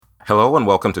Hello and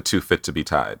welcome to Too Fit to be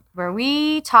Tied, where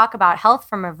we talk about health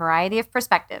from a variety of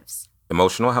perspectives.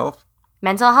 Emotional health,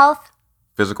 Mental health,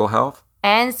 physical health,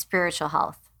 and spiritual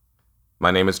health.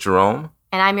 My name is Jerome.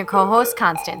 And I'm your co-host,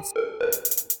 Constance.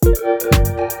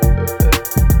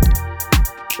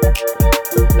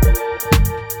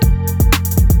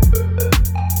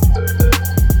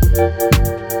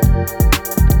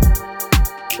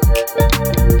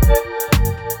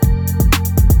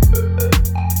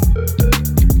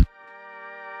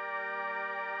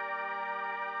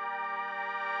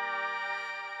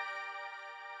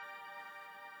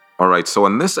 All right, so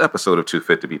in this episode of Too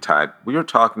Fit to be Tied, we are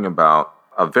talking about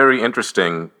a very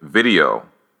interesting video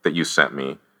that you sent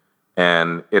me,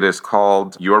 and it is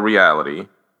called Your Reality.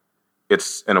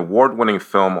 It's an award-winning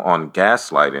film on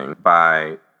gaslighting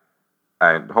by,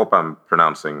 I hope I'm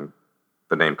pronouncing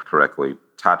the name correctly,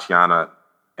 Tatiana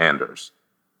Anders.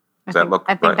 Does that look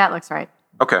right? I think that looks right.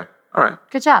 Okay, all right.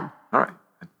 Good job. All right,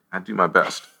 I do my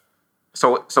best.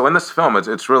 So in this film,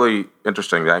 it's really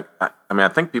interesting. I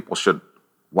think people should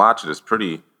watch it. It's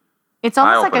pretty It's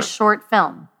almost eye-opening. like a short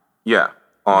film. Yeah.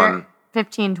 On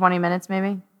 15, 20 minutes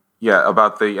maybe. Yeah,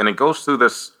 and it goes through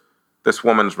this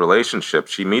woman's relationship.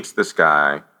 She meets this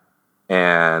guy,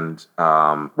 and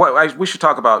we should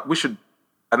talk about,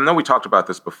 I know we talked about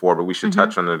this before, but we should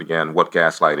touch on it again, what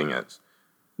gaslighting is.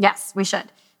 Yes, we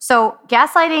should. So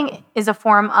gaslighting is a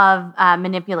form of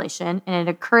manipulation, and it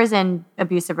occurs in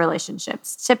abusive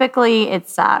relationships. Typically,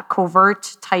 it's a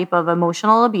covert type of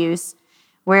emotional abuse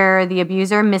where the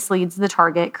abuser misleads the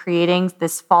target, creating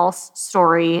this false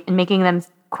story and making them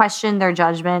question their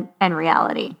judgment and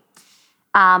reality.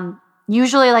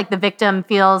 Usually, like, the victim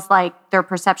feels like their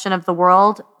perception of the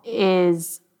world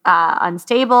is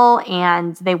unstable,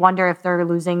 and they wonder if they're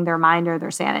losing their mind or their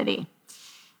sanity.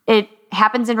 It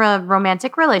happens in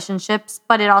romantic relationships,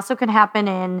 but it also can happen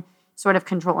in sort of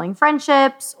controlling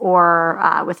friendships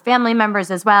or with family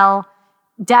members as well.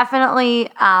 Definitely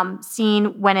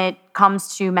seen when it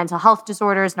comes to mental health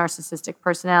disorders, narcissistic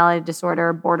personality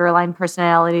disorder, borderline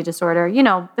personality disorder,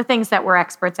 the things that we're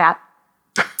experts at.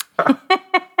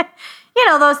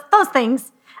 Those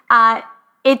things.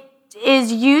 It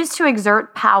is used to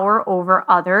exert power over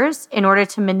others in order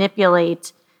to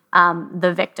manipulate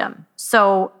the victim.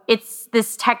 So it's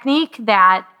this technique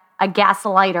that a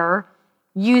gaslighter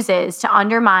uses to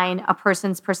undermine a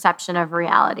person's perception of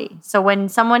reality. So when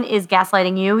someone is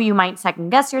gaslighting you, you might second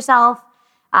guess yourself.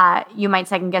 You might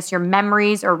second guess your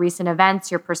memories or recent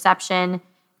events, your perception,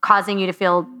 causing you to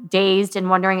feel dazed and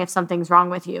wondering if something's wrong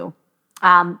with you.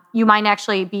 You might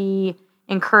actually be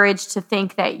encouraged to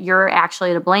think that you're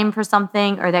actually to blame for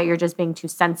something or that you're just being too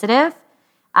sensitive.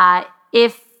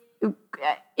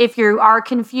 If you are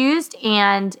confused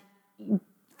and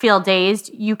feel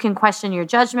dazed, you can question your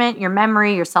judgment, your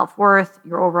memory, your self-worth,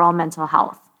 your overall mental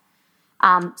health.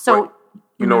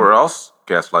 Where else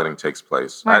gaslighting takes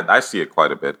place? Where? I see it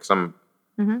quite a bit because I'm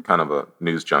kind of a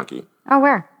news junkie. Oh,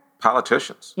 where?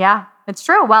 Politicians. Yeah, it's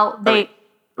true. Well,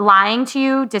 lying to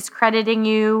you, discrediting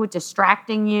you,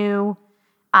 distracting you,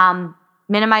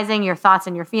 minimizing your thoughts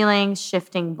and your feelings,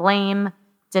 shifting blame,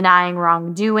 denying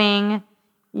wrongdoing,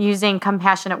 using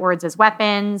compassionate words as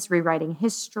weapons, rewriting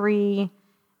history.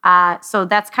 So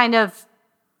that's kind of,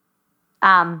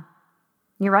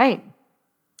 you're right.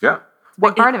 Yeah. It's a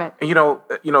big part of it.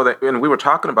 And we were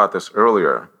talking about this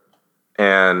earlier,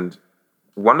 and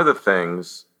one of the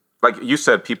things, like you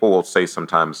said, people will say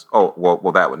sometimes, oh,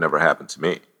 well, that would never happen to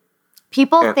me.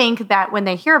 People think that when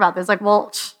they hear about this, like,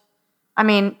 well,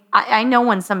 I know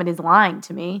when somebody's lying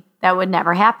to me, that would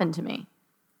never happen to me.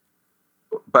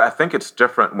 But I think it's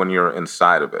different when you're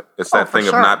inside of it. It's that thing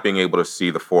of not being able to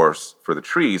see the forest for the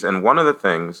trees. And one of the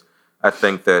things I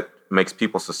think that makes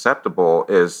people susceptible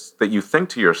is that you think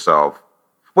to yourself,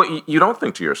 well, you don't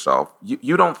think to yourself.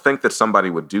 You don't think that somebody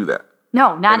would do that.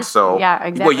 No, not and so, yeah,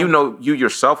 exactly. Well, you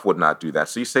yourself would not do that.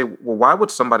 So you say, well, why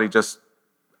would somebody just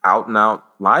out and out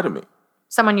lie to me?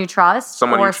 Someone you trust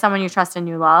someone you trust and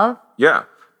you love. Yeah.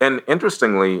 And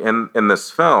interestingly, in this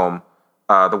film,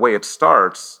 the way it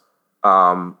starts,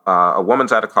 a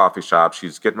woman's at a coffee shop.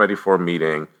 She's getting ready for a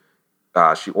meeting.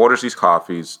 She orders these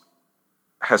coffees,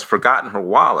 has forgotten her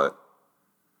wallet,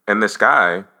 and this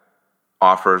guy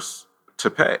offers to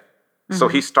pay. Mm-hmm. So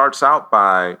he starts out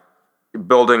by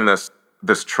building this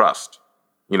trust.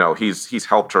 He's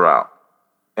helped her out.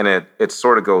 And it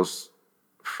sort of goes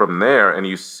from there, and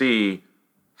you see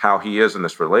how he is in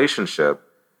this relationship.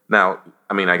 Now,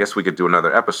 I guess we could do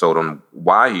another episode on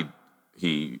why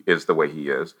he is the way he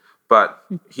is. But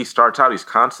he starts out, he's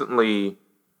constantly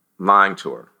lying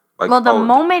to her. Like, well, the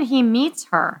moment he meets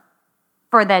her,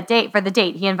 for the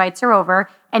date. He invites her over,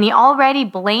 and he already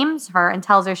blames her and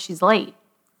tells her she's late.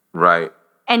 Right.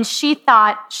 And she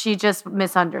thought she just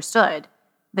misunderstood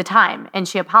the time, and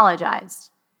she apologized.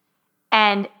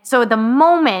 And so the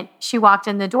moment she walked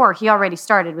in the door, he already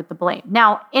started with the blame.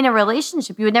 Now, in a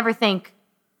relationship, I would never think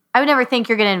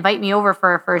you're going to invite me over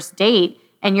for a first date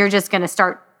and you're just going to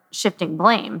start shifting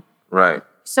blame. Right.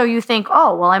 So you think,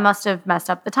 oh, well, I must have messed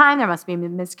up the time. There must be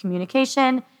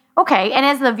miscommunication. Okay. And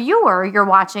as the viewer, you're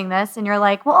watching this and you're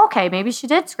like, well, okay, maybe she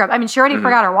did screw up. I mean, she already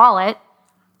forgot her wallet.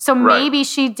 So maybe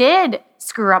she did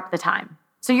screw up the time.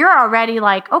 So you're already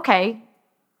like, okay.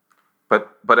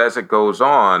 But as it goes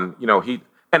on, he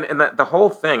and the whole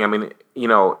thing, I mean,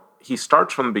 he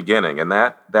starts from the beginning, and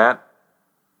that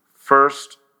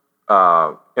first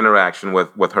interaction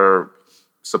with her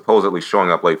supposedly showing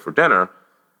up late for dinner,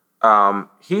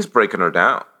 he's breaking her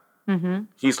down. Mm-hmm.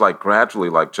 He's like gradually,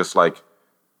 just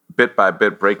bit by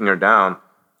bit, breaking her down.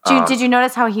 Did you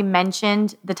notice how he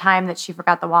mentioned the time that she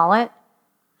forgot the wallet?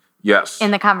 Yes.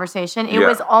 In the conversation, it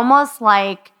was almost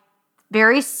like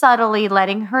very subtly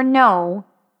letting her know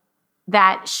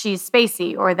that she's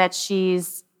spacey or that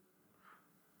she's,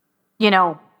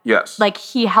 yes, like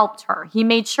he helped her. He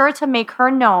made sure to make her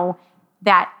know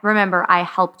that, remember, I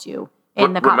helped you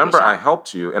in the coffee remember, shop. I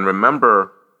helped you, and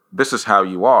remember, this is how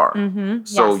you are. Mm-hmm.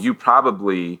 So yes. you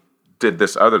probably did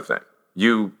this other thing.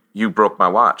 You broke my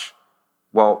watch.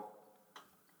 Well,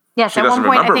 yes, at one point,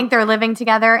 remember. I think they're living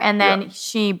together, and then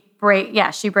she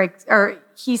breaks, or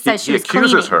he says she was cleaning.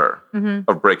 He accuses her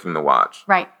of breaking the watch.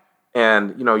 Right.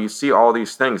 And, you see all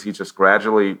these things. He's just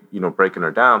gradually, breaking her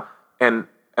down. And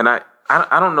I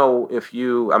don't know if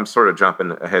I'm sort of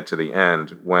jumping ahead to the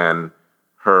end when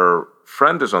her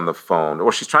friend is on the phone,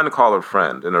 or she's trying to call her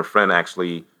friend, and her friend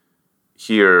actually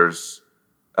hears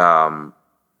an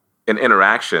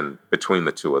interaction between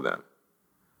the two of them.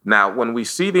 Now, when we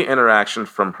see the interaction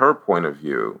from her point of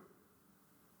view,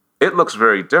 it looks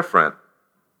very different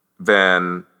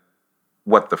than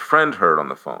what the friend heard on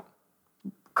the phone.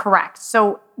 Correct.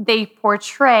 So they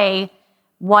portray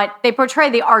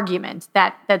the argument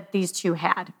that these two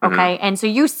had. Okay. Mm-hmm. And so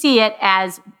you see it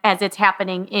as it's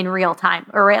happening in real time,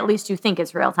 or at least you think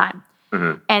it's real time.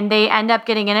 Mm-hmm. And they end up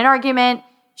getting in an argument.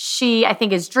 She, I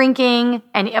think, is drinking.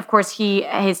 And of course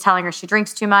he's telling her she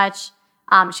drinks too much.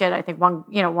 She had, I think, one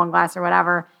glass or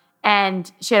whatever.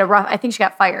 And she had I think she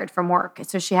got fired from work.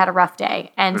 So she had a rough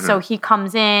day. And so he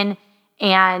comes in,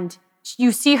 and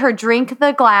you see her drink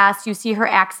the glass. You see her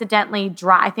accidentally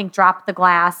drop the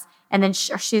glass. And then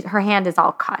her hand is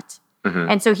all cut.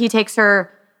 Mm-hmm. And so he takes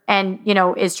her and,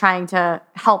 is trying to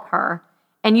help her.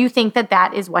 And you think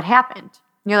that is what happened.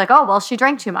 And you're like, oh, well, she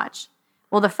drank too much.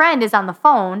 Well, the friend is on the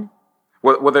phone.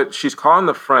 Well, she's calling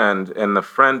the friend, and the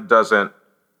friend doesn't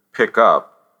pick up,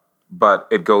 but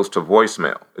it goes to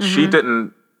voicemail. Mm-hmm. She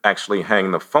didn't actually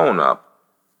hang the phone up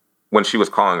when she was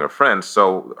calling her friend.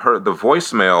 So the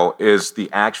voicemail is the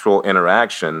actual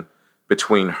interaction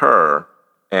between her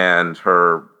and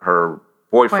her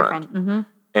boyfriend. Mm-hmm.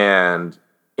 And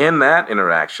in that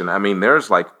interaction, I mean, there's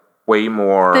way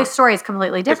more. The story is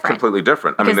completely different. It's completely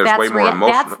different. I mean, there's way more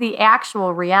emotion. That's the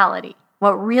actual reality.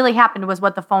 What really happened was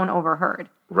what the phone overheard,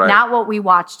 right. Not what we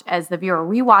watched as the viewer.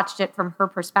 We watched it from her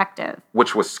perspective,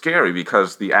 which was scary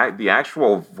because the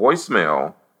actual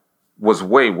voicemail was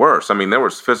way worse. I mean, there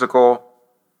was physical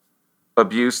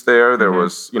abuse there. There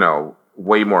was,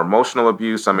 way more emotional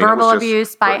abuse. I mean, verbal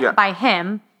abuse by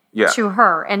him to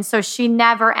her, and so she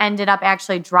never ended up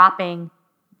actually dropping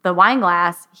the wine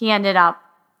glass. He ended up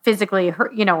physically,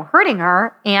 hurting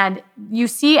her, and you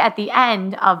see at the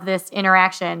end of this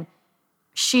interaction,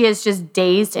 she is just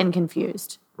dazed and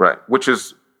confused. Right, which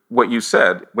is what you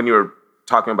said when you were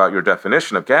talking about your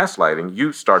definition of gaslighting.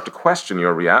 You start to question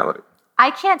your reality.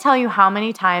 I can't tell you how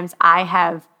many times I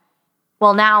have.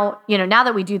 Well, now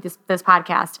that we do this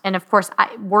podcast, and of course,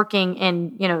 working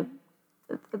in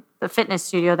the fitness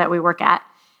studio that we work at,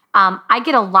 I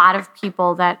get a lot of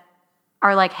people that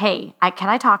are like, "Hey, can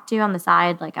I talk to you on the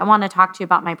side? I want to talk to you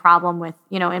about my problem with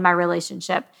in my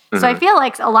relationship." Mm-hmm. So I feel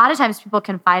like a lot of times people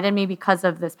confide in me because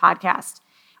of this podcast,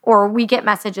 or we get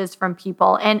messages from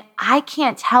people, and I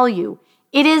can't tell you,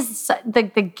 it is the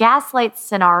gaslight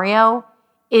scenario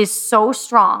is so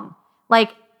strong.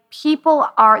 People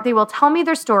they will tell me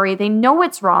their story. They know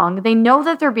it's wrong. They know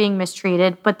that they're being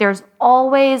mistreated, but there's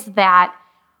always that,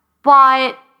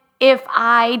 but if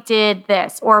I did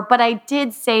this, or but I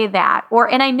did say that,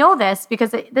 and I know this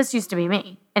because this used to be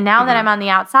me. And now that I'm on the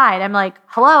outside, I'm like,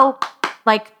 hello,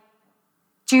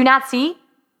 do you not see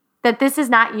that this is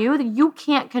not you? That you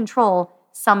can't control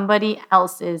somebody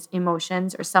else's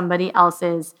emotions or somebody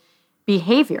else's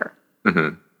behavior.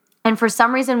 Mm-hmm. And for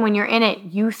some reason, when you're in it,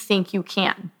 you think you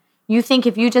can. You think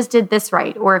if you just did this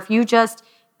right, or if you just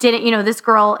didn't, this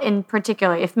girl in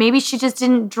particular, if maybe she just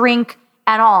didn't drink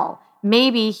at all,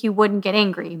 maybe he wouldn't get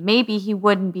angry. Maybe he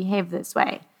wouldn't behave this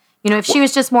way. If she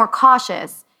was just more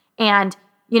cautious and,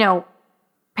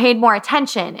 paid more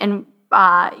attention and,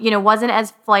 wasn't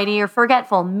as flighty or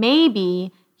forgetful,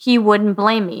 maybe he wouldn't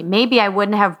blame me. Maybe I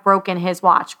wouldn't have broken his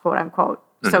watch, quote unquote.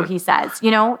 So he says,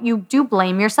 you do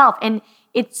blame yourself. And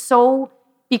it's so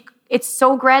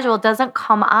gradual. It doesn't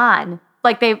come on.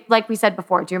 Like we said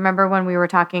before. Do you remember when we were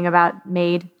talking about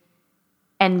Maid?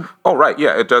 And oh, right.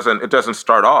 Yeah. It doesn't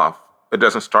start off. It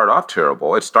doesn't start off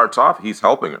terrible. It starts off, he's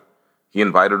helping her. He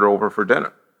invited her over for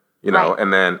dinner, right.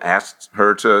 and then asked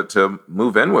her to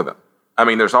move in with him. I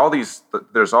mean, there's all these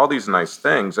nice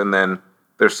things. And then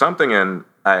there's something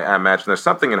I imagine there's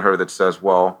something in her that says,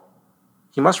 well,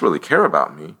 he must really care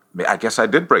about me. I guess I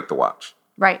did break the watch.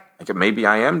 Right. Like maybe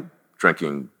I am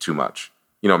drinking too much.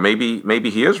 Maybe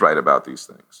he is right about these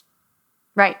things.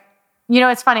 Right.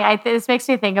 It's funny. This makes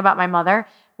me think about my mother.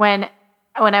 When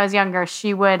I was younger,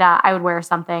 she would I would wear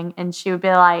something, and she would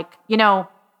be like,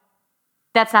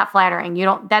 that's not flattering. You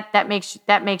don't that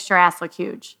makes your ass look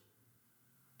huge.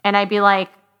 And I'd be like,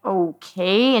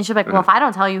 okay. And she'd be like, well, if I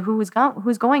don't tell you, who's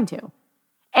going to?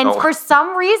 And for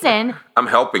some reason, I'm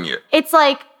helping you. It's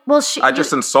like, well, I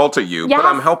just insulted you, yes, but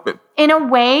I'm helping. In a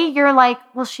way, you're like,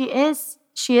 well, she is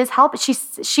helping.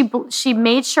 She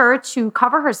made sure to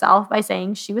cover herself by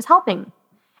saying she was helping.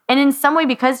 And in some way,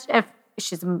 because if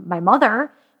she's my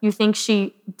mother, you think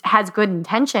she has good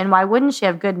intention. Why wouldn't she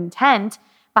have good intent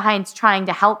behind trying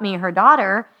to help me, her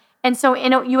daughter? And so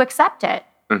you accept it.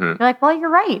 Mm-hmm. You're like, well, you're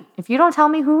right. If you don't tell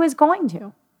me, who is going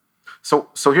to? So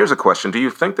here's a question. Do you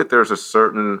think that there's a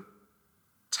certain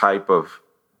type of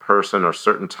person or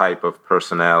certain type of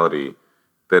personality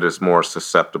that is more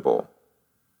susceptible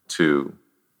to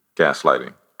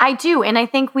gaslighting? I do. And I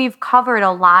think we've covered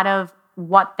a lot of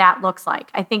what that looks like.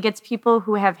 I think it's people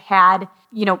who have had,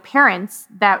 parents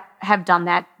that have done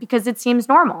that because it seems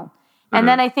normal. Mm-hmm. And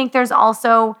then I think there's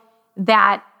also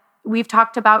that we've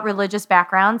talked about religious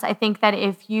backgrounds. I think that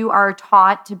if you are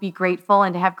taught to be grateful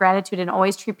and to have gratitude and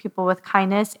always treat people with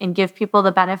kindness and give people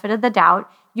the benefit of the doubt,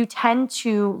 you tend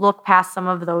to look past some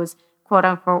of those quote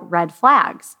unquote red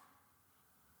flags.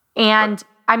 And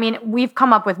I mean, we've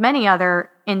come up with many other,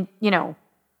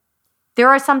 there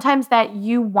are sometimes that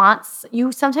you want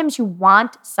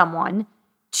someone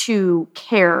to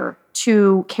care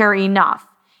enough.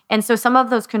 And so some of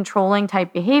those controlling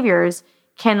type behaviors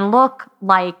can look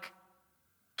like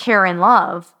care and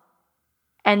love.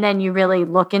 And then you really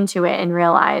look into it and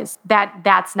realize that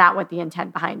that's not what the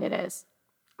intent behind it is.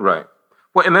 Right.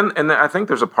 Well, and then I think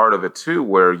there's a part of it too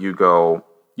where you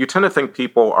tend to think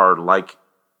people are like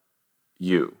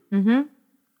you. Mm-hmm.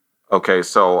 Okay,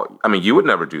 so I mean, you would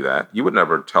never do that. You would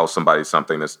never tell somebody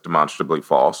something that's demonstrably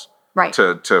false, right?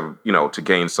 To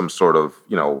gain some sort of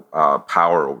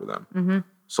power over them. Mm-hmm.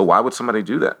 So why would somebody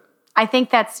do that? I think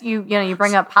that's you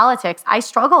bring up politics. I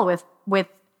struggle with.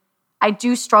 I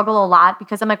do struggle a lot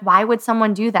because I'm like, why would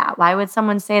someone do that? Why would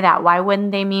someone say that? Why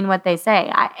wouldn't they mean what they say?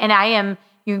 I am.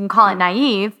 You can call it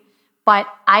naive, but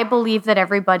I believe that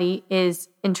everybody is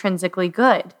intrinsically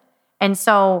good, and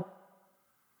so.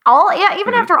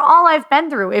 After all I've been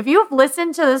through, if you've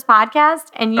listened to this podcast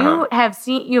and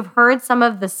you've heard some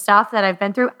of the stuff that I've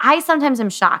been through, I sometimes am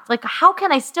shocked. Like, how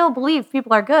can I still believe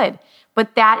people are good?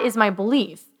 But that is my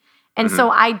belief. And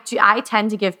so I tend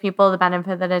to give people the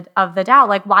benefit of the doubt.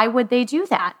 Like, why would they do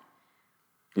that?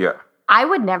 Yeah. I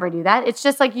would never do that. It's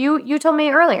just like you told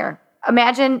me earlier.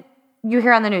 Imagine you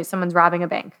hear on the news someone's robbing a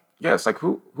bank. Yeah, it's like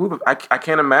who I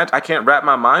can't imagine. I can't wrap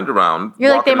my mind around.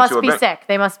 You're like, they must be sick.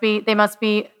 They must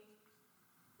be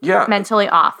mentally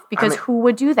off because who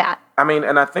would do that? I mean,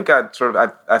 and I think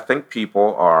I think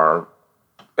people are,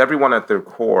 everyone at their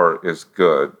core is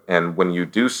good. And when you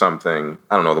do something,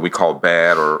 I don't know, that we call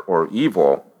bad or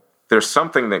evil, there's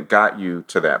something that got you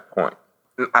to that point.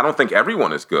 I don't think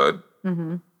everyone is good,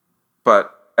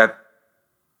 but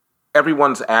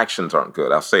everyone's actions aren't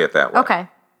good. I'll say it that way. Okay.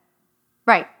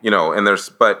 Right.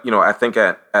 I think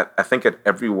at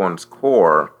everyone's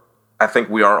core, I think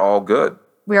we are all good.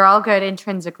 We are all good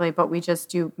intrinsically, but we just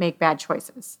do make bad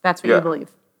choices. That's what you believe.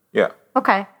 Yeah.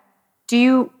 Okay. Do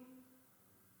you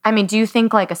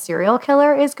think like a serial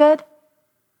killer is good?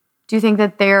 Do you think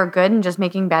that they're good and just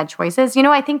making bad choices?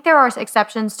 I think there are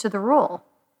exceptions to the rule.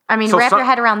 I mean, wrap your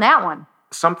head around that one.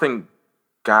 Something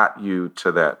got you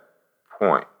to that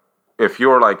point. If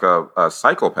you're like a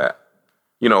psychopath,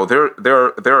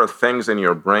 there are things in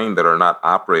your brain that are not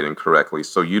operating correctly,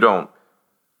 so you don't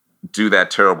do that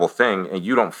terrible thing and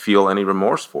you don't feel any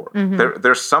remorse for it. Mm-hmm.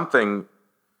 There's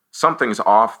something's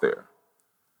off there.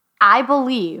 I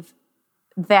believe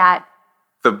that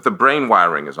the brain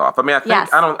wiring is off. I mean, I think Yes.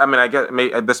 I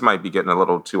get this might be getting a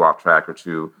little too off track or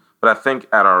too, but I think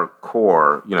at our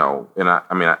core, and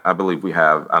I believe we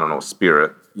have, a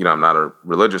spirit. I'm not a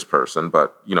religious person,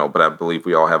 but I believe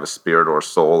we all have a spirit or a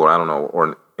soul or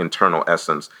an internal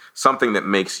essence, something that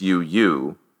makes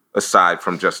you aside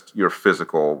from just your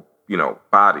physical,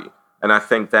 body. And I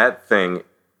think that thing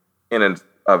in and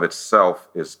of itself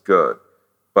is good,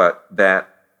 but that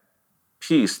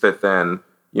piece that then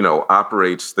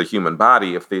operates the human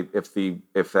body, if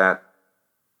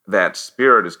that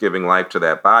spirit is giving life to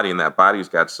that body and that body's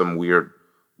got some weird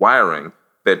wiring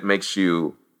that makes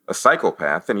you a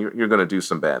psychopath, then you're going to do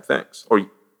some bad things.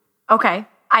 Okay.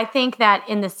 I think that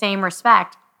in the same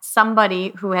respect,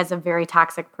 somebody who has a very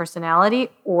toxic personality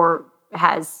or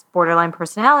has borderline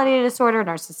personality disorder,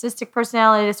 narcissistic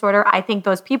personality disorder, I think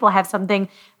those people have something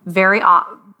very off.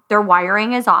 Their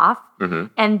wiring is off,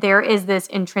 and there is this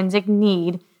intrinsic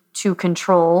need to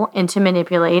control and to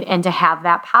manipulate and to have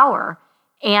that power.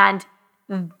 And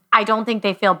I don't think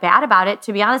they feel bad about it.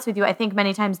 To be honest with you, I think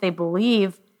many times they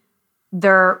believe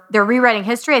they're rewriting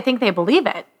history. I think they believe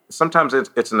it. Sometimes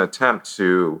it's an attempt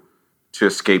to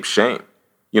escape shame.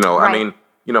 Right.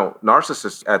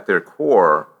 Narcissists at their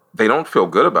core, they don't feel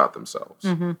good about themselves.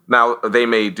 Now, they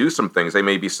may do some things. They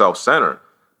may be self-centered.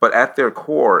 But at their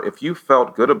core, if you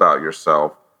felt good about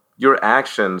yourself, your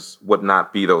actions would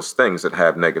not be those things that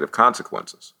have negative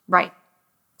consequences. Right.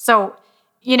 So,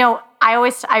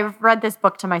 I've read this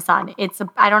book to my son.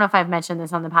 I don't know if I've mentioned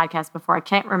this on the podcast before.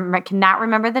 I cannot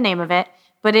remember the name of it,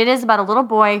 but it is about a little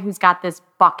boy who's got this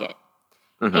bucket.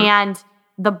 And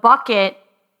the bucket,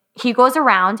 he goes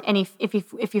around, and if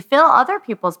you fill other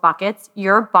people's buckets,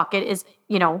 your bucket is,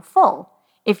 full.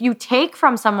 If you take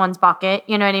from someone's bucket,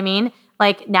 you know what I mean?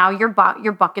 Like now your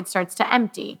bucket starts to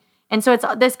empty. And so it's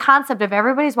this concept of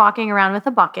everybody's walking around with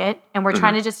a bucket and we're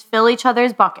trying to just fill each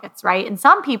other's buckets, right? And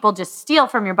some people just steal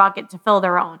from your bucket to fill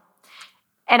their own.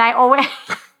 And I'm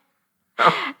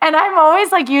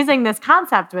always like using this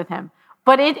concept with him.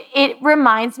 But it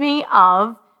reminds me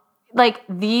of like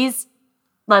these,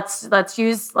 let's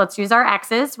use our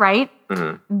exes, right?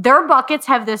 Their buckets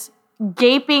have this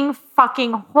gaping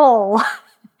fucking hole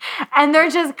and they're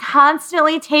just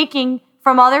constantly taking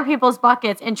from other people's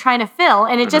buckets and trying to fill,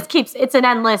 and it just keeps, it's an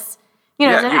endless,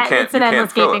 it's an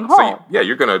endless gaping hole. So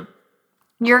you're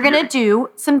gonna do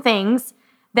some things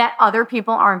that other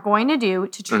people aren't going to do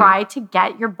to try to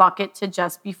get your bucket to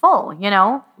just be full,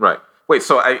 Right. Wait,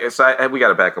 so we got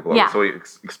to back up a little. Yeah. So we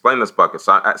explain this bucket.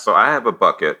 So I have a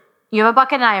bucket. You have a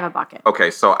bucket and I have a bucket.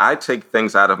 Okay, so I take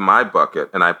things out of my bucket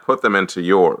and I put them into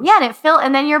yours. Yeah,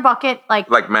 and then your bucket like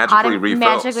magically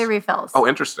refills. Magically refills. Oh,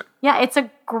 interesting. Yeah, it's a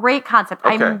great concept.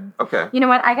 Okay. You know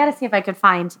what? I got to see if I could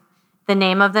find the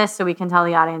name of this so we can tell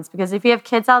the audience, because if you have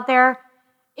kids out there,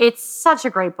 it's such a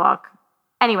great book.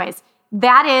 Anyways,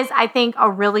 that is, I think,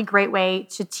 a really great way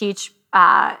to teach.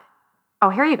 Here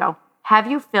you go.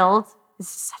 Have you filled? This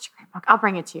is such a great book. I'll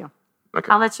bring it to you. Okay.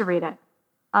 I'll let you read it.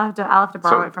 I'll have to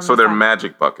borrow it from you. So they're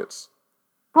magic buckets.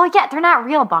 Well, yeah, they're not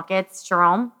real buckets,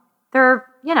 Jerome. They're,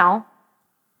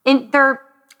 they're...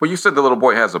 Well, you said the little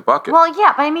boy has a bucket. Well,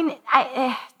 yeah, but I mean,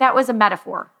 that was a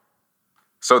metaphor.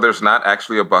 So there's not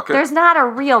actually a bucket? There's not a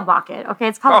real bucket, okay?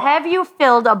 It's called Have You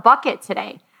Filled a Bucket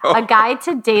Today? A Guide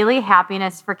to Daily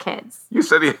Happiness for Kids. You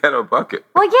said he had a bucket.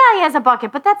 Well, yeah, he has a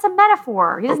bucket, but that's a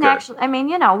metaphor. He doesn't actually,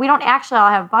 we don't actually all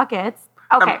have buckets.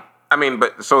 Okay.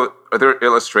 But so are there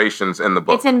illustrations in the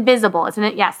book? It's invisible.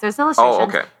 Yes, there's illustrations. Oh,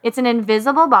 okay. It's an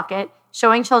invisible bucket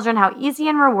showing children how easy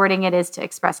and rewarding it is to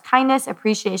express kindness,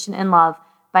 appreciation, and love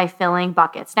by filling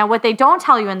buckets. Now, what they don't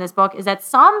tell you in this book is that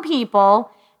some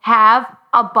people have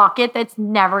a bucket that's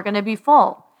never going to be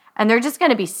full, and they're just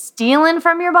going to be stealing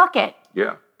from your bucket.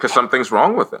 Yeah, because something's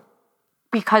wrong with it.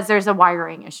 Because there's a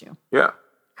wiring issue. Yeah.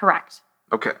 Correct.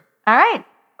 Okay. All right.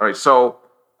 So,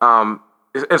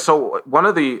 and so one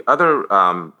of the other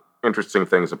interesting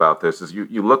things about this is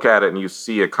you look at it and you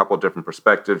see a couple different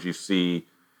perspectives. You see,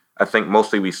 I think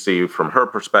mostly we see from her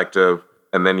perspective,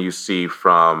 and then you see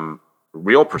from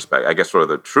real perspective, I guess sort of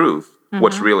the truth,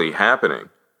 what's really happening.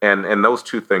 And those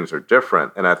two things are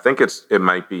different. And I think it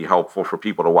might be helpful for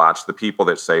people to watch the people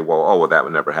that say, well, that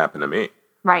would never happen to me.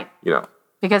 Right.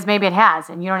 Because maybe it has,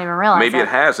 and you don't even realize Maybe it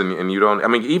has, and you don't. I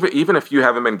mean, even if you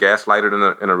haven't been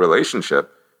gaslighted in a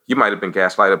relationship, you might have been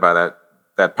gaslighted by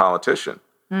that politician.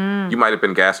 You might have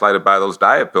been gaslighted by those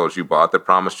diet pills you bought that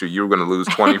promised you were going to lose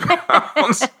 20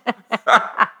 pounds.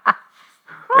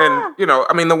 And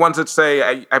I mean, the ones that say,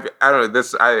 I don't know,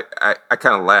 this, I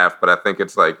kind of laugh, but I think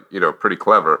it's like, pretty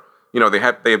clever.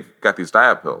 They've got these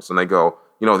diet pills and they go,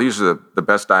 these are the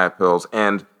best diet pills.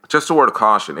 And just a word of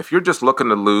caution, if you're just looking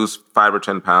to lose 5 or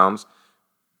 10 pounds,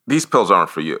 these pills aren't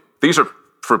for you. These are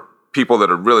for people that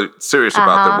are really serious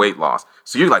about their weight loss.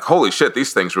 So you're like, holy shit,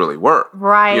 these things really work.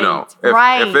 Right.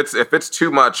 If it's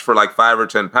too much for like 5 or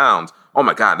 10 pounds, oh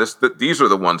my God, these are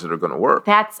the ones that are going to work.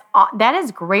 That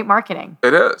is great marketing.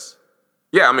 It is.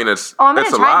 Yeah, I mean, I'm going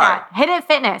to try that. Hit It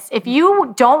Fitness. If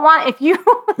you don't want, if you're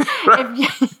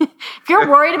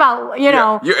worried about,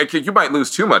 you might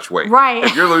lose too much weight. Right.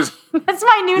 If you're losing. That's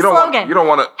my new slogan. You don't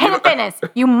want to. Hit It Fitness.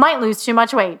 You might lose too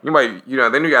much weight. You might,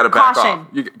 then you got to back off.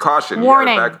 Caution.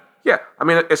 Warning. Yeah, I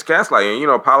mean, it's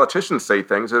gaslighting. Politicians say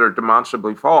things that are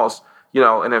demonstrably false.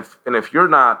 And if you're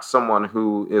not someone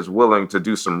who is willing to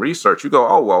do some research, you go,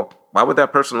 oh well, why would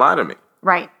that person lie to me?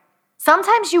 Right.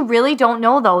 Sometimes you really don't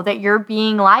know, though, that you're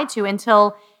being lied to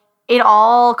until it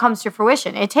all comes to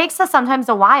fruition. It takes us sometimes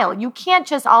a while. You can't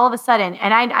just all of a sudden,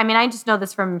 and I just know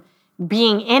this from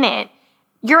being in it.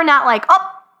 You're not like,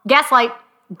 oh, gaslight.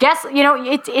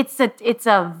 It's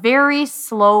a very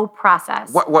slow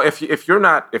process. Well, if you're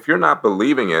not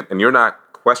believing it and you're not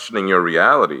questioning your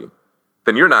reality,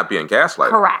 then you're not being gaslighted.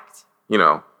 Correct.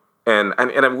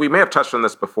 And we may have touched on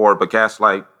this before, but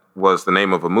Gaslight was the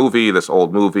name of a movie, this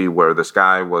old movie where this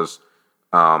guy was,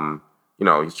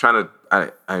 he's trying to,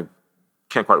 I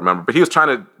can't quite remember, but he was trying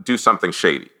to do something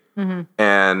shady. Mm-hmm.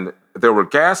 And there were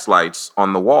gas lights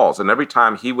on the walls. And every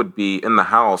time he would be in the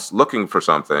house looking for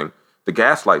something, the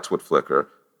gas lights would flicker.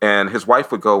 And his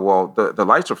wife would go, well, the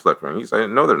lights are flickering. He's like,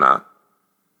 no, they're not.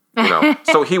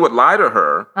 So he would lie to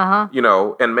her,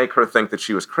 and make her think that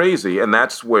she was crazy. And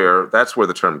that's where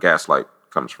the term gaslight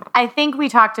comes from. I think we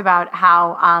talked about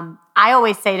how I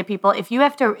always say to people, if you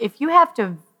have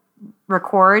to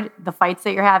record the fights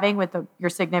that you're having with your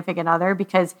significant other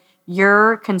because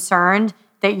you're concerned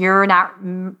that you're not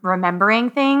remembering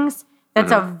things,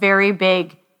 that's a very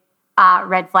big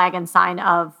red flag and sign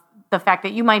of the fact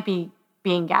that you might be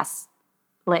being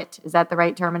gaslit. Is that the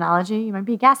right terminology? You might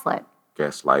be gaslit.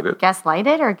 Gaslighted.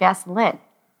 Gaslighted or gaslit?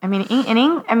 I mean,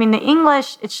 the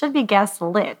English, it should be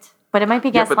gaslit. But it might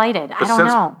be gaslighted. I don't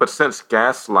know. But since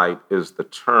gaslight is the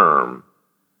term,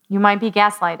 you might be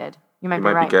gaslighted. You might be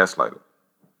right. Be gaslighted.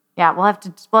 Yeah, we'll have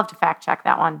to fact check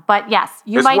that one. But yes,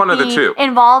 you it's might one be of the two.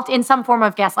 Involved in some form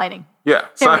of gaslighting. Yeah,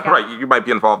 right. You might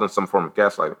be involved in some form of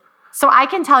gaslighting. So I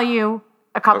can tell you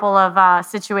a couple of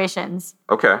situations.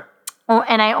 Okay. Oh,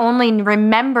 and I only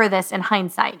remember this in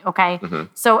hindsight. Okay. Mm-hmm.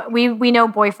 So we know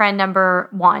boyfriend number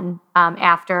 1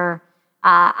 after.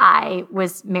 I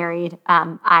was married.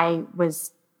 I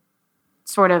was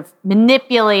sort of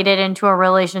manipulated into a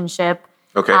relationship.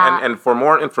 Okay, and for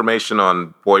more information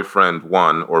on boyfriend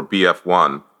 1 or BF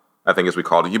 1, I think as we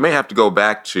called it, you may have to go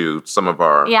back to some of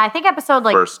our I think episode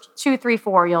first 2, 3,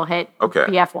 4 you'll hit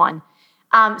BF 1.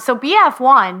 So BF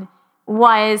 1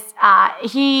 was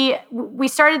we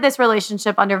started this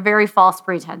relationship under very false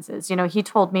pretenses. He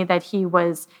told me that he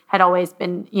had always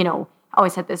been,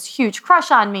 always had this huge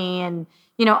crush on me. And,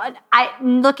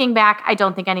 looking back, I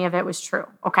don't think any of it was true.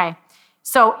 Okay.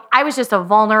 So I was just a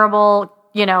vulnerable,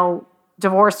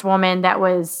 divorced woman that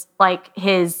was like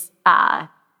his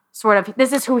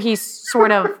this is who he's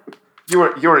sort of. You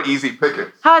were easy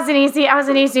picking. I was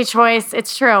an easy choice.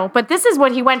 It's true. But this is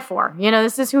what he went for.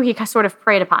 This is who he sort of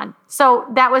preyed upon. So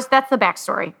that's the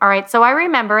backstory. All right. So I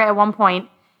remember at one point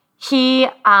he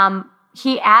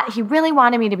really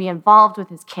wanted me to be involved with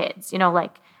his kids.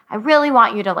 I really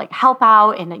want you to help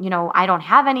out, and I don't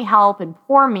have any help, and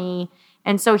poor me.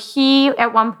 And so he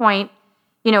at one point,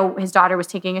 his daughter was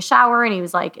taking a shower, and he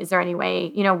was like, is there any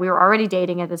way, we were already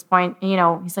dating at this point,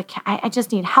 and, he's like, I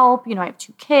just need help. I have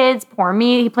 2 kids, poor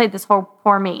me. He played this whole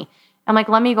poor me. I'm like,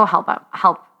 let me go help.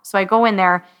 So I go in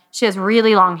there. She has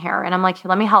really long hair, and I'm like,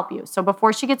 let me help you. So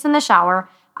before she gets in the shower,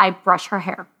 I brush her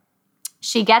hair.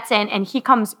 She gets in, and he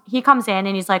comes in,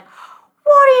 and he's like,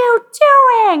 what are you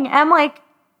doing? And I'm like,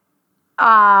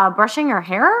 brushing your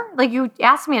hair? Like, you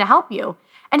asked me to help you.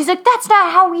 And he's like, that's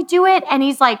not how we do it. And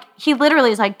he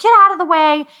literally is like, get out of the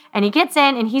way. And he gets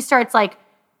in and he starts like,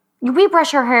 we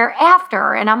brush our hair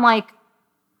after. And I'm like,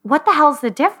 what the hell's the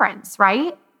difference,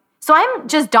 right? So I'm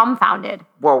just dumbfounded.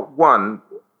 Well, one,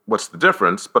 what's the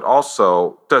difference? But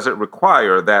also, does it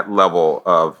require that level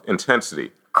of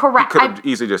intensity? Correct. He could have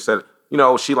easily just said,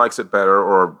 she likes it better,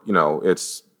 or,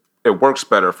 it works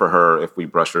better for her if we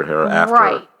brush her hair after.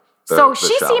 Right. So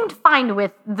she seemed fine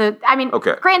with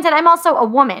granted, I'm also a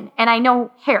woman and I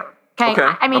know hair.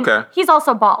 Okay. He's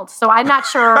also bald. So I'm not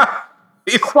sure.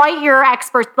 quite your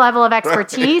level of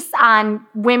expertise on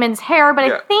women's hair, but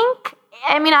I think,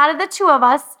 out of the two of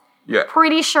us,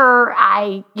 pretty sure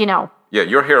Yeah,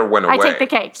 your hair went away. I take the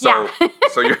cake. So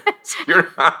you're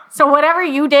not. So whatever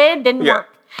you did didn't work.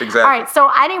 Exactly. All right. So,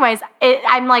 anyways,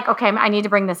 I'm like, okay, I need to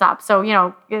bring this up. So,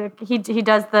 he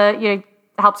does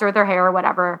helps her with her hair or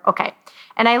whatever. Okay.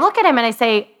 And I look at him and I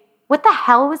say, what the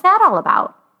hell was that all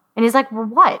about? And he's like, well,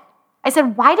 what? I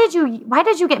said, why did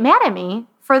you get mad at me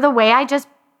for the way I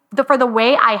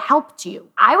helped you?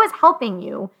 I was helping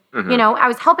you. Mm-hmm. I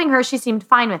was helping her. She seemed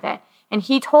fine with it. And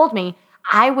he told me,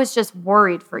 I was just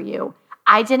worried for you.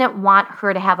 I didn't want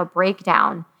her to have a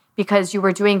breakdown because you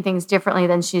were doing things differently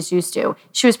than she's used to.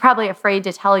 She was probably afraid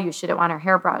to tell you she didn't want her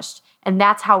hair brushed. And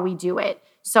that's how we do it.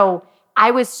 So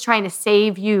I was trying to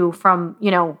save you from,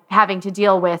 having to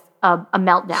deal with a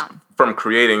meltdown. From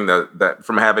creating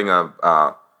from having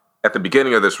at the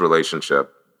beginning of this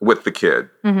relationship with the kid,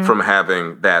 from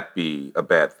having that be a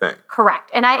bad thing. Correct.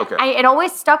 And it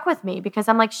always stuck with me because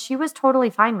I'm like, she was totally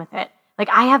fine with it. Like,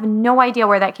 I have no idea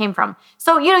where that came from.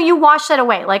 So, you wash that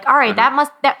away. Like, all right,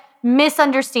 that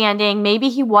misunderstanding. Maybe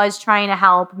he was trying to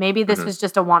help. Maybe this was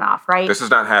just a one-off, right? This is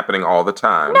not happening all the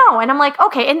time. No. And I'm like,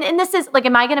 okay. And this is like,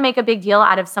 am I going to make a big deal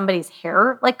out of somebody's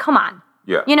hair? Like, come on.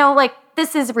 Yeah.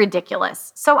 This is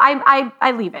ridiculous. So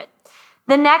I leave it.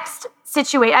 The next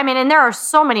situation, and there are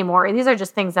so many more. These are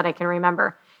just things that I can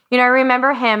remember. I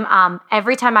remember him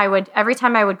every time I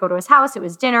would go to his house, it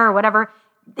was dinner or whatever,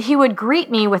 he would greet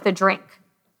me with a drink.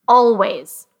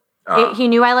 Always. He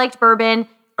knew I liked bourbon.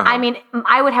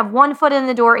 I would have one foot in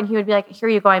the door and he would be like, here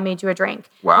you go, I made you a drink.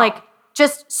 Wow. Like,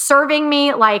 just serving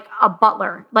me like a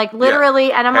butler. Like,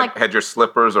 literally, and I'm like... Had your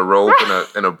slippers, a robe,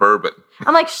 and a bourbon.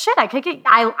 I'm like, shit, I could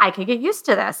get used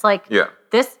to this. Like,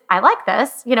 this, I like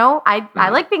this. I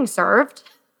like being served.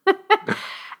 But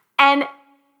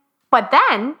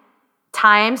then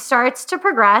time starts to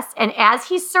progress. And as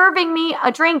he's serving me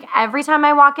a drink every time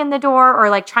I walk in the door or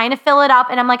like trying to fill it up,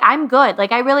 and I'm like, I'm good.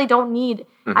 Like, I really don't need,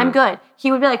 I'm good.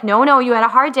 He would be like, no, you had a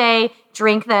hard day.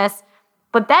 Drink this.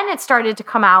 But then it started to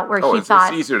come out where he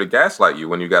thought... it's easier to gaslight you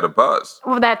when you got a buzz.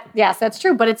 Well, yes, that's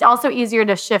true. But it's also easier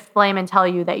to shift blame and tell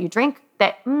you that you drink,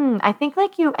 that, I think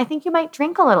you might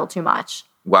drink a little too much.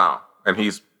 Wow. And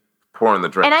he's pouring the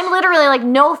drink. And I'm literally like,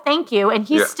 no, thank you. And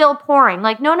he's still pouring.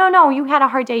 Like, no, you had a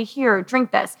hard day here.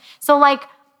 Drink this. So, like,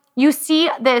 you see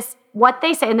this, what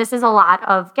they say, and this is a lot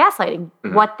of gaslighting.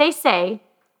 Mm-hmm. What they say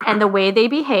and the way they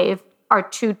behave are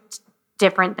two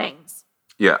different things.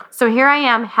 Yeah. So here I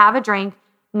am, have a drink.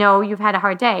 No, you've had a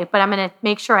hard day, but I'm going to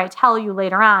make sure I tell you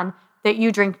later on that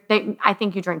I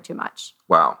think you drink too much.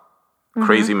 Wow. Mm-hmm.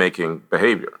 Crazy making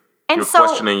behavior. And you're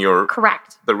questioning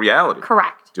the reality.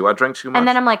 Correct. Do I drink too much? And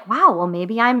then I'm like, wow, well,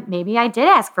 maybe I did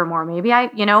ask for more. Maybe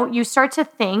you start to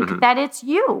think that it's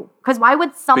you. Because why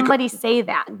would somebody say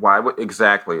that?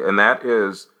 Exactly. And that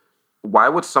is, why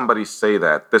would somebody say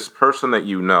that? This person that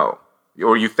you know,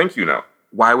 or you think you know,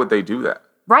 why would they do that?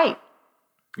 Right.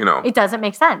 It doesn't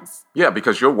make sense. Yeah,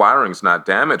 because your wiring's not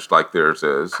damaged like theirs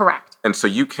is. Correct. And so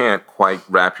you can't quite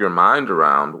wrap your mind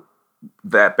around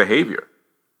that behavior.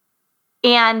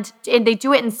 And they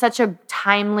do it in such a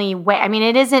timely way.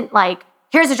 It isn't like,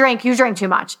 here's a drink, you drank too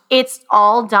much. It's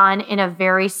all done in a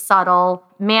very subtle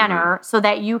manner so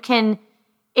that you can,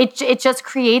 it just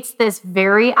creates this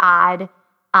very odd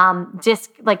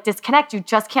disconnect. You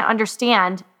just can't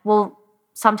understand, well,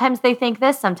 sometimes they think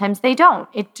this, sometimes they don't.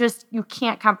 You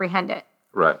can't comprehend it.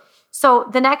 Right. So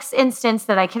the next instance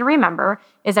that I can remember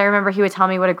is I remember he would tell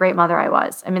me what a great mother I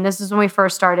was. This is when we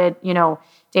first started,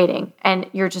 dating. And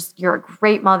you're a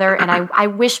great mother. And I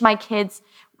wish my kids,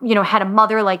 had a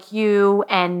mother like you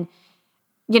and,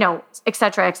 et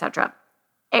cetera, et cetera.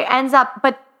 It ends up,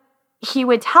 but he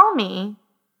would tell me,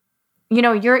 you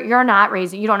don't know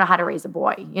how to raise a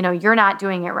boy. You're not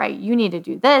doing it right. You need to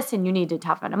do this and you need to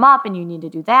toughen him up and you need to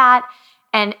do that.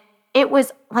 And it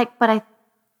was like,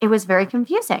 it was very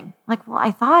confusing. Like, well,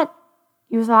 I thought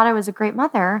you thought I was a great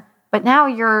mother, but now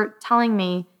you're telling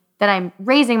me that I'm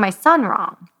raising my son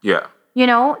wrong. Yeah.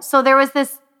 So there was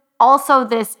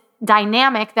this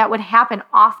dynamic that would happen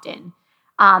often.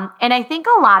 And I think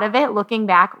a lot of it, looking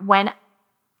back, when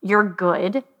you're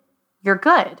good,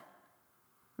 right?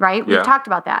 Yeah. We've talked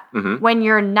about that. Mm-hmm. When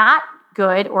you're not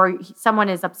good or someone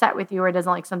is upset with you or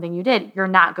doesn't like something you did, you're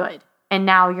not good. And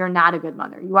now you're not a good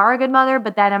mother. You are a good mother,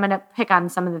 but then I'm going to pick on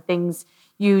some of the things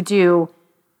you do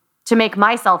to make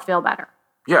myself feel better.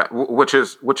 Yeah, which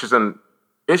is an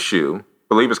issue. I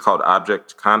believe it's called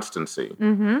object constancy.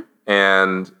 Mm-hmm.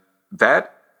 And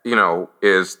that,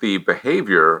 is the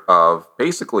behavior of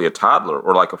basically a toddler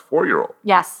or like a 4-year-old.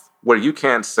 Yes. Where you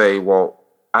can't say, well,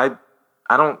 I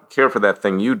I don't care for that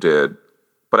thing you did,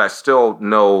 but I still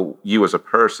know you as a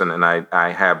person, and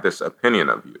I have this opinion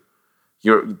of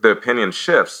you. The opinion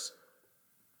shifts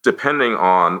depending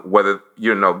on whether,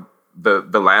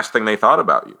 the last thing they thought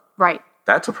about you. Right.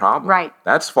 That's a problem. Right.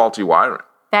 That's faulty wiring.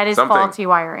 That is faulty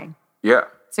wiring. Yeah.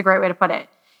 It's a great way to put it.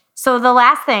 So the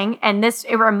last thing, and it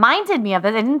reminded me of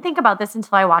it. I didn't think about this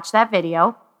until I watched that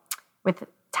video with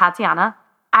Tatiana.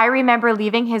 I remember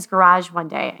leaving his garage one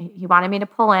day. He wanted me to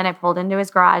pull in. I pulled into his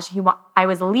garage. I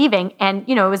was leaving, and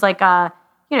it was like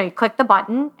you click the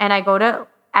button, and I go to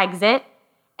exit,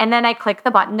 and then I click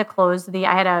the button to close I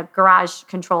had a garage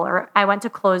controller. I went to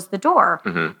close the door,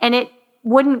 and it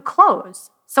wouldn't close.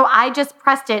 So I just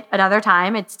pressed it another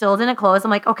time. It still didn't close.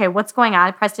 I'm like, okay, what's going on?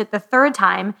 I pressed it the third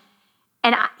time,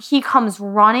 and he comes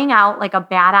running out like a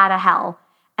bat out of hell.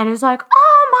 And he was like,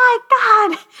 oh my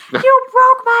God, you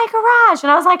broke my garage.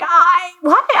 And I was like,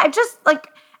 what? I just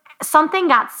something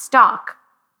got stuck.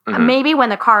 Maybe when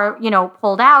the car,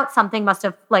 pulled out, something must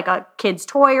have, like a kid's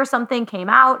toy or something came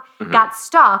out, got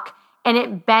stuck, and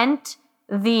it bent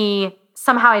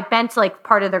somehow it bent like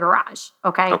part of the garage.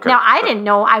 Okay. Now I didn't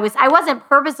know I wasn't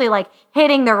purposely like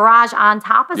hitting the garage on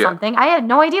top of something. I had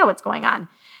no idea what's going on.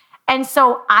 And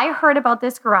so I heard about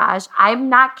this garage. I'm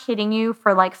not kidding you,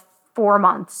 for like 4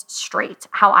 months straight,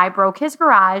 how I broke his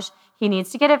garage. He needs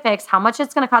to get it fixed. How much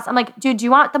it's going to cost. I'm like, dude, do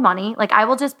you want the money? Like, I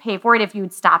will just pay for it if you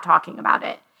would stop talking about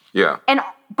it. Yeah.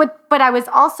 But I was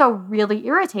also really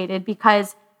irritated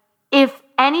because if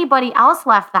anybody else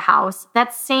left the house,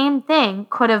 that same thing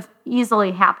could have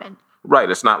easily happened. Right.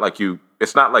 It's not like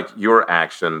your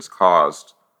actions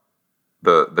caused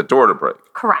the door to break.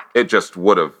 Correct. It just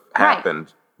would have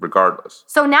happened regardless.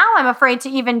 So now I'm afraid to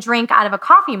even drink out of a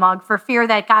coffee mug for fear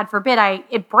that, God forbid,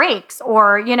 it breaks,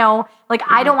 or,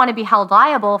 I don't want to be held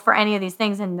liable for any of these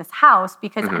things in this house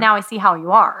because now I see how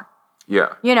you are.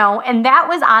 Yeah. And that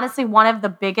was honestly one of the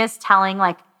biggest telling,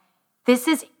 this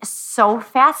is so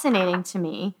fascinating to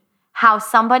me, how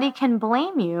somebody can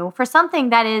blame you for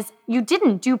something that is you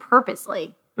didn't do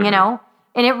purposely, And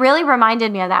it really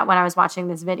reminded me of that when I was watching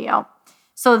this video.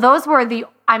 So those were these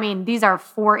are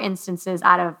 4 instances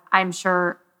out of, I'm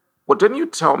sure. Well, didn't you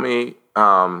tell me,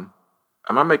 am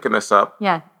I making this up?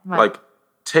 Yeah. What? Like,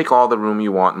 take all the room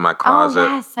you want in my closet.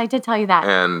 Oh, yes, I did tell you that.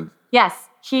 And yes,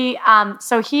 he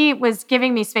was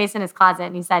giving me space in his closet,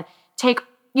 and he said,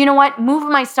 move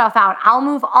my stuff out. I'll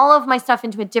move all of my stuff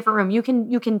into a different room. You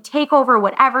can take over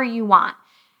whatever you want.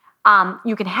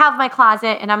 You can have my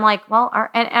closet. And I'm like, well,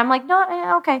 and I'm like,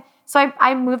 no, okay. So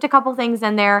I moved a couple things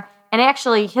in there. And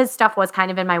actually, his stuff was kind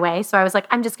of in my way. So I was like,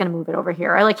 I'm just going to move it over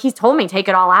here. He told me, take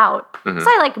it all out. So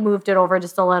I moved it over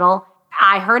just a little.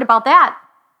 I heard about that.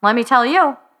 Let me tell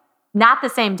you, not the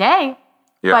same day,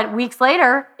 but weeks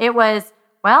later, it was,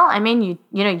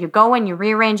 you go and you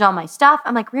rearrange all my stuff.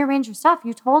 I'm like, rearrange your stuff?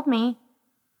 You told me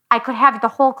I could have the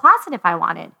whole closet if I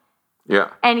wanted.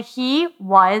 Yeah. And he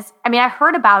was, I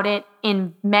heard about it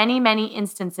in many, many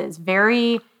instances.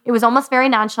 It was almost very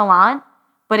nonchalant.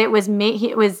 But it was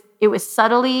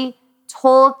subtly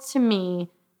told to me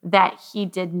that he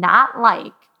did not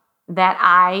like that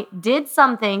I did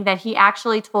something that he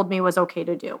actually told me was okay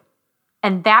to do.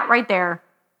 And that right there,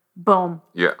 boom,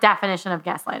 definition of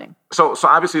gaslighting. So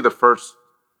obviously the first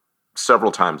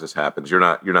several times this happens, you're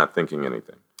not thinking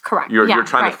anything. Correct. You're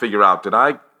trying to figure out, did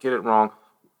I get it wrong?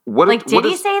 Did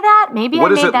he say that? Maybe I made that up.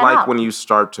 What is it like when you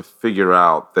start to figure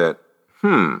out that,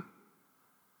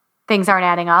 things aren't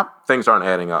adding up? Things aren't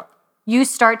adding up. You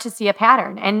start to see a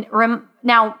pattern. And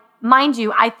now, mind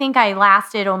you, I think I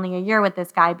lasted only a year with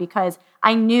this guy because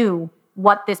I knew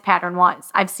what this pattern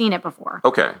was. I've seen it before.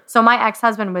 Okay. So my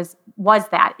ex-husband is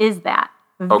that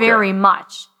very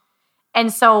much.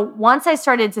 And so once I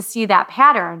started to see that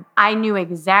pattern, I knew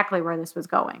exactly where this was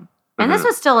going. And this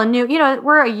was still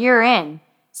we're a year in.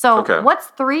 So what's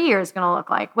 3 years going to look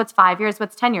like? What's 5 years?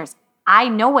 What's 10 years? I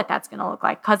know what that's going to look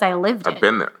like because I lived it. I've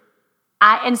been there.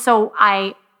 And so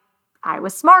I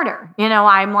was smarter.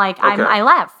 I'm like, I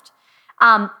left.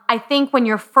 I think when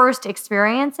you're first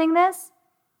experiencing this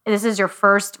is your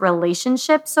first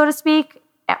relationship, so to speak,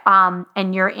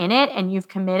 and you're in it and you've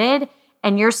committed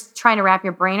and you're trying to wrap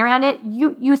your brain around it,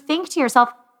 you think to yourself,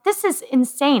 this is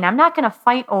insane. I'm not going to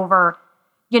fight over,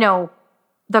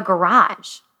 the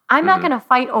garage. I'm not going to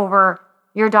fight over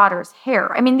your daughter's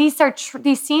hair.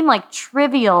 These seem like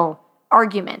trivial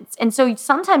arguments. And so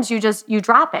sometimes you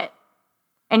drop it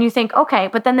and you think, okay,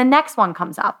 but then the next one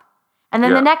comes up and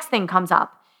then the next thing comes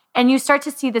up and you start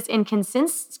to see this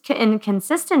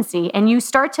inconsistency and you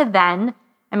start to then,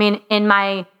 in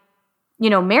my,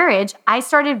 marriage, I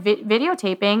started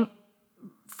videotaping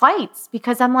fights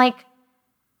because I'm like,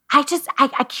 I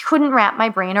couldn't wrap my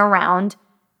brain around,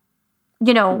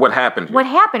 you know, What happened here? what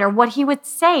happened or what he would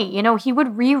say. You know, he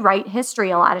would rewrite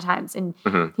history a lot of times. And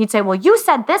Mm-hmm. he'd say, well, you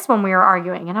said this when we were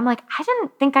arguing. And I'm like, I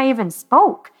didn't think I even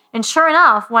spoke. And sure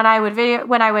enough, when I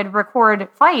would record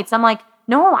fights, I'm like,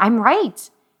 no, I'm right.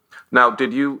 Now,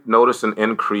 did you notice an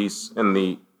increase in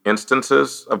the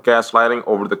instances of gaslighting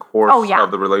over the course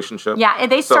of the relationship? Yeah,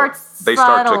 they So start they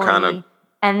start to subtly, kind of,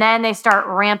 and then they start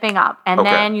ramping up. And Okay.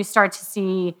 then you start to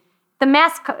see the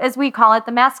mask, as we call it,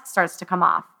 the mask starts to come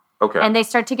off. okay. And they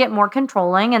start to get more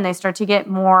controlling, and they start to get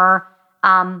more,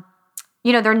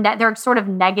 you know, their sort of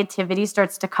negativity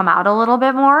starts to come out a little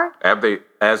bit more.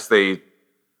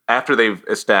 After they've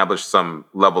established some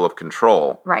level of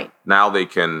control, Right, now they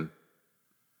can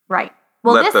right.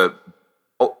 Well,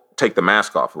 take the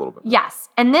mask off a little bit. yes,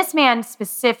 and this man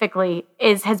specifically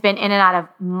has been in and out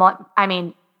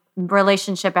of,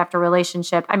 relationship after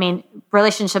relationship. I mean,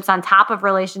 relationships on top of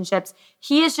relationships.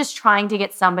 He is just trying to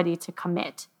get somebody to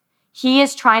commit. He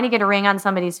is trying to get a ring on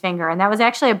somebody's finger, and that was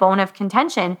actually a bone of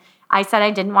contention. I said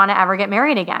I didn't want to ever get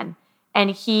married again.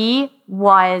 And he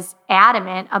was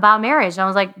adamant about marriage. And I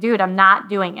was like, dude, I'm not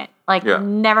doing it. Like, Yeah.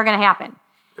 never going to happen.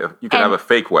 Yeah, you can have a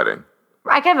fake wedding.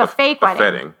 I could have a fake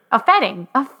wedding. A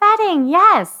fetting,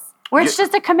 yes. Where it's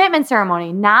just a commitment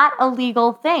ceremony, not a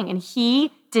legal thing. And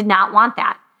he did not want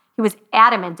that. He was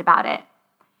adamant about it.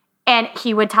 And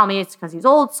he would tell me it's because he's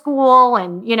old school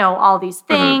and, you know, all these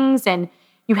things. And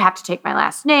you have to take my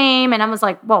last name. And I was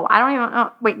like, whoa, I don't even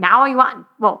know. Wait, now you want?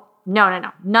 Whoa,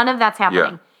 no. None of that's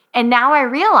happening. Yeah. And now I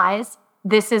realize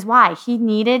this is why he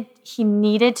needed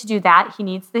to do that. He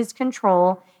needs this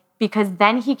control because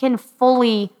then he can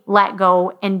fully let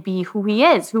go and be who he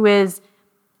is,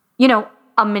 you know,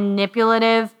 a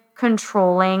manipulative,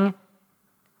 controlling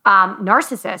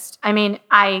narcissist. I mean,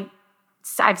 I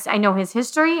know his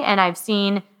history and I've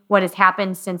seen what has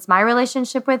happened since my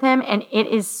relationship with him, and it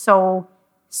is so,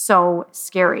 so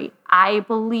scary. I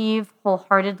believe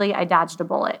wholeheartedly I dodged a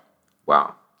bullet.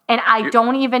 Wow. And I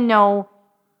don't even know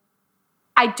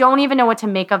what to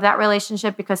make of that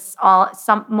relationship because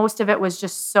most of it was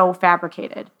just so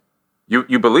fabricated.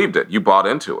 You believed it. You bought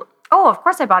into it. Oh, of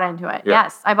course I bought into it. Yeah.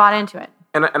 Yes, I bought into it.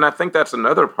 And I think that's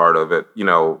another part of it. You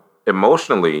know,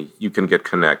 emotionally, you can get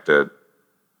connected.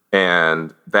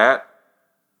 And that,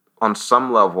 on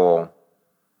some level,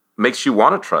 makes you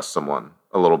want to trust someone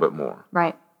a little bit more.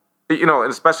 Right. You know,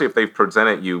 and especially if they've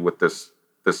presented you with this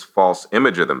false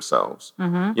image of themselves.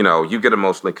 Mm-hmm. You know, you get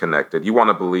emotionally connected. You want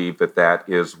to believe that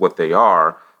is what they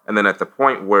are. And then at the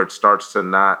point where it starts to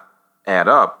not add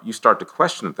up, you start to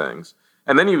question things.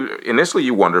 And then initially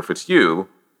you wonder if it's you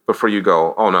before you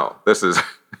go, oh no, this is,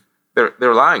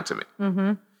 they're lying to me.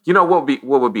 Mm-hmm. You know, what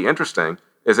would be interesting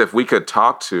is if we could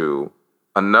talk to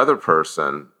another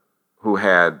person who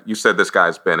you said this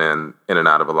guy's been in and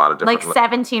out of a lot of different... Like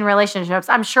 17 relationships.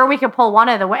 I'm sure we could pull one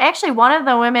of the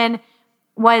women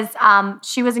was,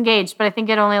 she was engaged, but I think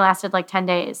it only lasted like 10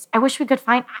 days. I wish we could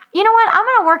find, you know what? I'm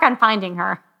going to work on finding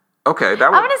her. Okay. I'm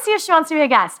going to see if she wants to be a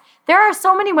guest. There are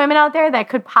so many women out there that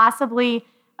could possibly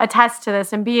attest to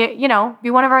this and be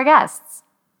one of our guests.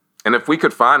 And if we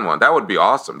could find one, that would be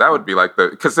awesome. That would be like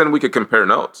because then we could compare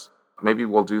notes. Maybe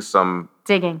we'll do some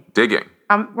digging.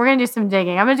 We're going to do some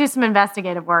digging. I'm going to do some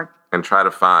investigative work. And try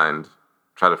to find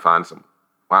some.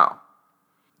 Wow.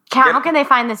 How can they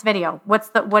find this video? What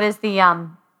is the,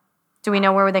 do we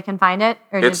know where they can find it?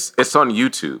 Or it's on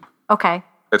YouTube. Okay.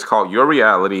 It's called Your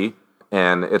Reality,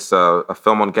 and it's a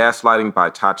film on gaslighting by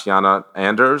Tatiana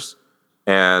Anders.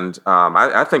 And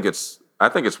I think it's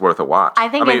worth a watch. I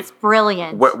mean, it's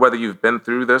brilliant. Whether you've been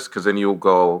through this, because then you'll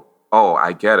go, oh,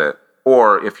 I get it.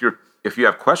 Or if you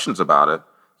have questions about it,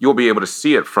 you'll be able to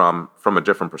see it from a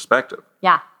different perspective.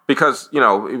 Yeah. Because, you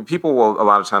know, people will, a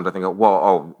lot of times I think,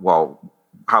 well,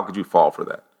 how could you fall for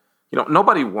that? You know,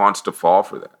 nobody wants to fall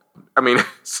for that. I mean,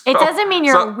 it doesn't mean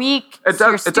you're weak,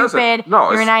 you're stupid,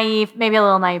 you're naive, maybe a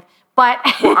little naive, but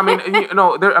well, I mean, you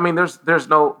know, there's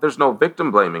no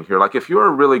victim blaming here. Like if you're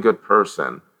a really good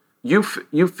person, you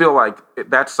feel like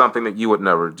that's something that you would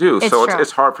never do.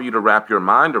 It's hard for you to wrap your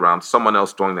mind around someone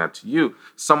else doing that to you,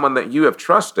 someone that you have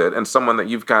trusted and someone that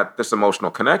you've got this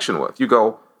emotional connection with.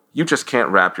 You just can't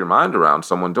wrap your mind around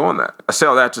someone doing that. I say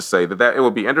all that to say that it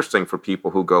would be interesting for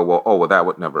people who go, well, that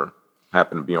would never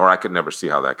happen to me, or I could never see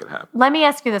how that could happen. Let me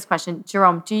ask you this question,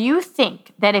 Jerome. Do you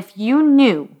think that if you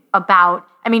knew about,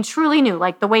 truly knew,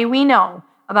 like the way we know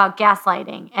about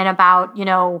gaslighting and about,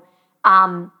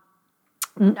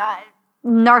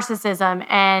 narcissism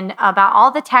and about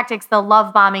all the tactics, the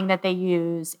love bombing that they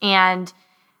use, and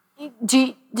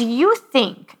do you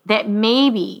think that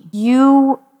maybe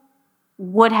you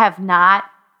would have not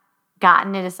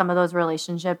gotten into some of those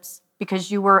relationships because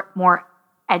you were more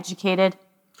educated?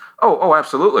 Oh,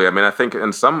 absolutely. I mean, I think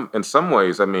in some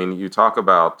ways, I mean, you talk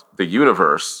about the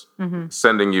universe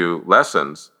sending you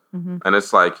lessons, and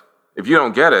it's like if you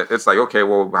don't get it, it's like, okay,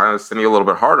 well, I'm going to send you a little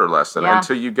bit harder lesson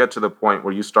until you get to the point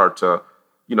where you start to,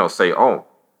 say, oh,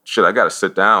 shit, I got to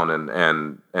sit down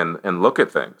and look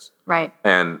at things, Right.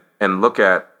 and look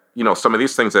at some of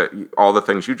these things all the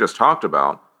things you just talked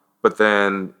about, but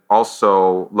then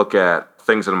also look at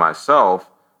things in myself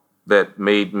that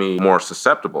made me more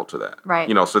susceptible to that. Right.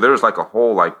 So there's like a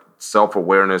whole like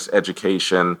self-awareness,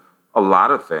 education, a lot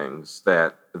of things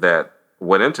that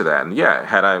went into that. And yeah,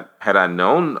 had I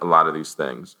known a lot of these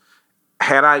things,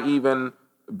 had I even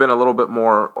been a little bit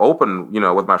more open,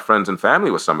 with my friends and family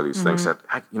with some of these things, that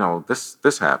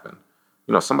this happened.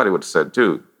 Somebody would have said,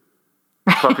 dude,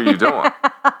 what the fuck are you doing?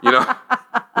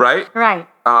 Right? Right.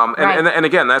 And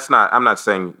again, I'm not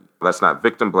saying that's not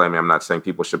victim blaming. I'm not saying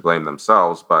people should blame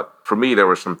themselves, but for me, there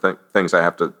were some things I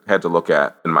had to look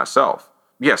at in myself.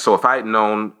 Yeah. So if I had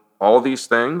known all these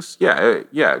things,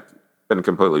 it'd been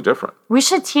completely different. We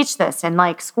should teach this in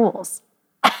like schools.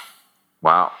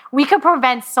 Wow. We could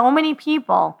prevent so many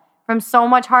people from so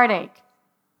much heartache.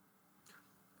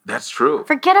 That's true.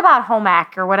 Forget about home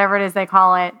ec or whatever it is they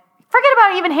call it. Forget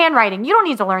about even handwriting. You don't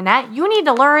need to learn that. You need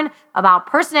to learn about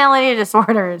personality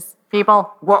disorders,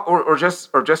 people. Well, or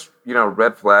just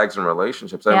red flags in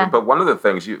relationships. Yeah. But one of the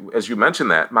things as you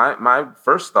mentioned that, my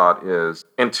first thought is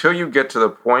until you get to the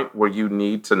point where you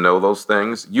need to know those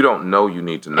things, you don't know you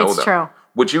need to know them. It's true.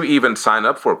 Would you even sign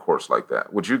up for a course like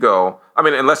that? Would you go? I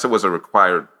mean, unless it was a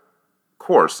required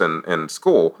course in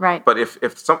school. Right. But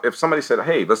if somebody said,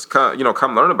 "Hey, let's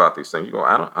come learn about these things," you go,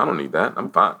 "I don't need that.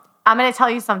 I'm fine." I'm going to tell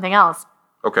you something else.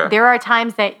 Okay. There are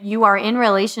times that you are in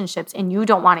relationships and you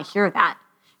don't want to hear that.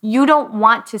 You don't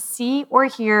want to see or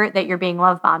hear that you're being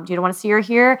love bombed. You don't want to see or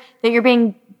hear that you're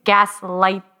being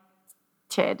gaslighted.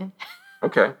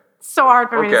 Okay. So hard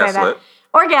for me to say that. Gaslit.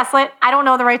 Or gaslit. I don't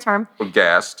know the right term. Or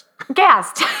gassed.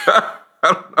 Gassed. I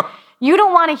don't know. You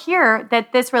don't want to hear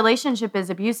that this relationship is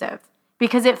abusive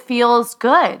because it feels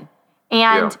good.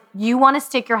 And you want to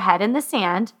stick your head in the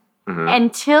sand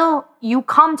until you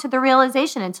come to the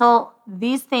realization, until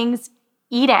these things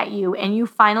eat at you and you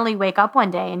finally wake up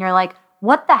one day and you're like,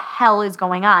 what the hell is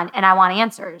going on? And I want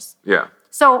answers. Yeah.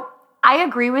 So I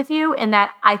agree with you in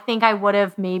that I think I would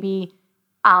have maybe,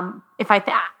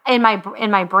 in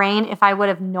my brain, if I would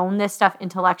have known this stuff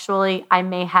intellectually, I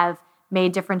may have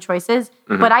made different choices.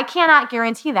 But I cannot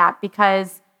guarantee that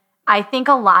because I think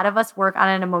a lot of us work on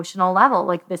an emotional level.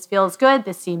 Like, this feels good.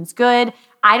 This seems good.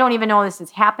 I don't even know this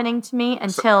is happening to me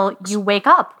until you wake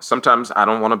up. Sometimes I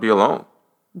don't want to be alone.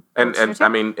 And I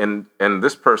mean, and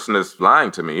this person is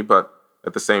lying to me, but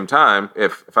at the same time,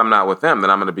 if I'm not with them, then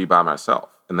I'm going to be by myself.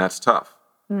 And that's tough.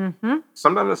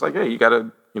 Sometimes it's like, hey, you got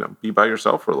to, be by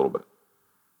yourself for a little bit.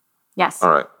 Yes.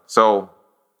 All right. So,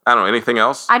 I don't know, anything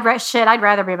else? I'd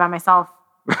rather be by myself.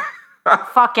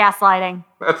 Fuck gaslighting.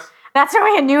 That's going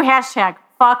to be a new hashtag.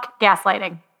 Fuck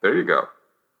gaslighting. There you go.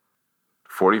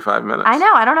 45 minutes. I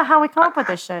know. I don't know how we come up with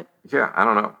this shit. Yeah, I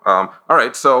don't know. All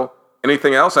right. So,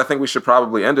 anything else? I think we should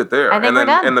probably end it there. I think we're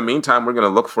done. In the meantime, we're going to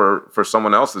look for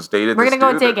someone else that's dated. We're going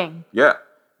to go digging. Yeah.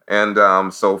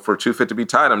 And so for Too Fit to Be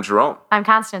Tied, I'm Jerome. I'm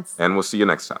Constance. And we'll see you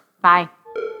next time. Bye.